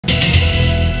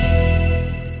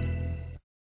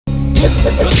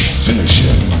Finish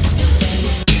him.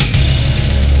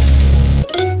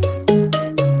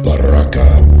 Baraka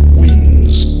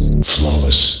wins.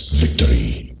 Flawless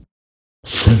victory.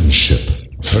 Friendship.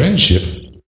 Friendship.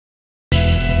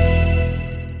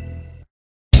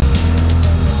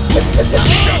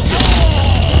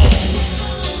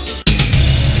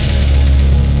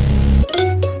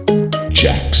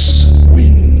 Jax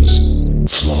wins.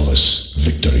 Flawless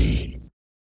victory.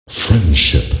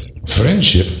 Friendship.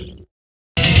 Friendship.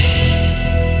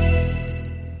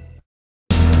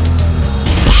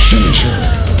 Finisher.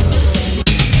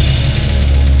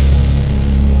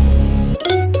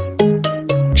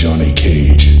 Johnny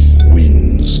Cage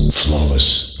wins.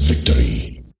 Flawless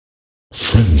victory.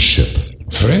 Friendship.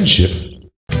 Friendship.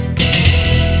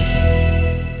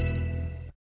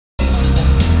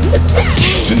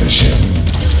 Finish him.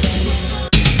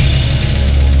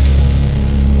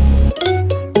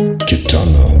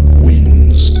 Kitana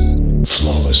wins.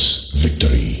 Flawless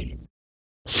victory.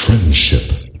 Friendship.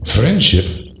 Friendship.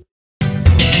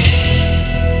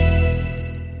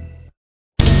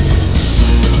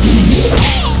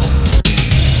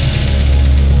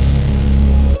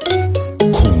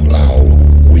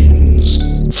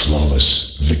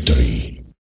 Flawless victory.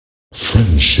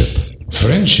 Friendship.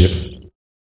 Friendship.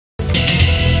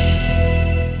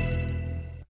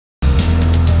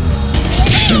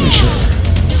 Finisher.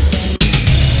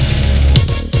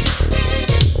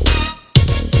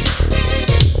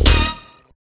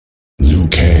 Liu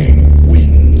Kang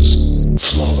wins.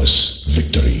 Flawless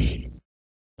victory.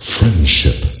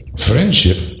 Friendship.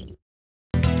 Friendship.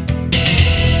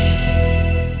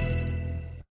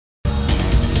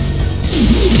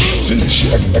 Finish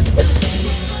him.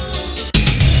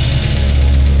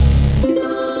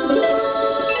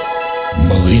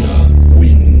 Melina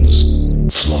wins.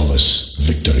 Flawless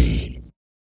victory.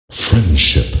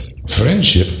 Friendship.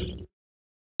 Friendship.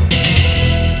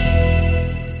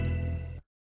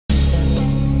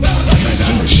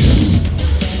 Finish him.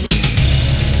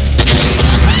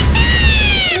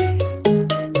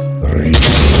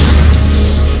 Rita.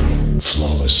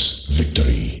 Flawless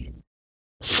victory.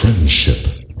 Friendship.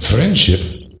 Friendship.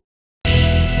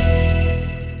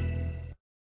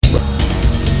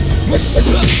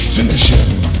 Finish him.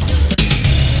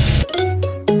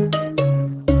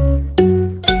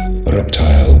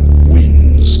 Reptile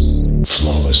wins.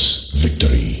 Flawless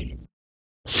victory.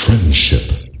 Friendship.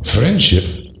 Friendship.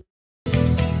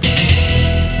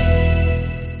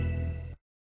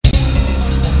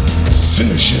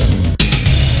 Finish him.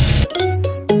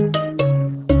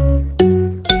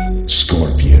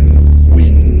 Scorpion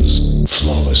wins.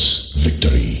 Flawless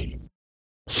victory.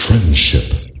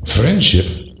 Friendship. Friendship.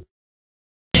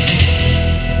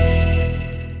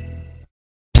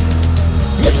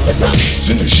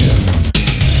 Finish him.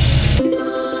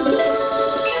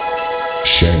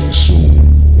 Shang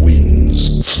Tsung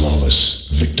wins. Flawless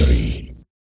victory.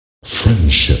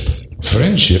 Friendship.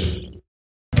 Friendship.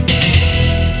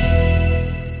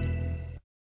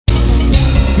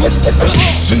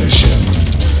 Finish him.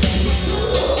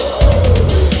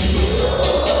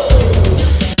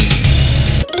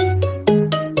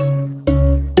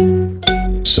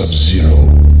 Sub-Zero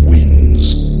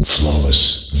wins.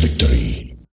 Flawless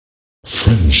victory.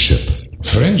 Friendship.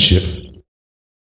 Friendship.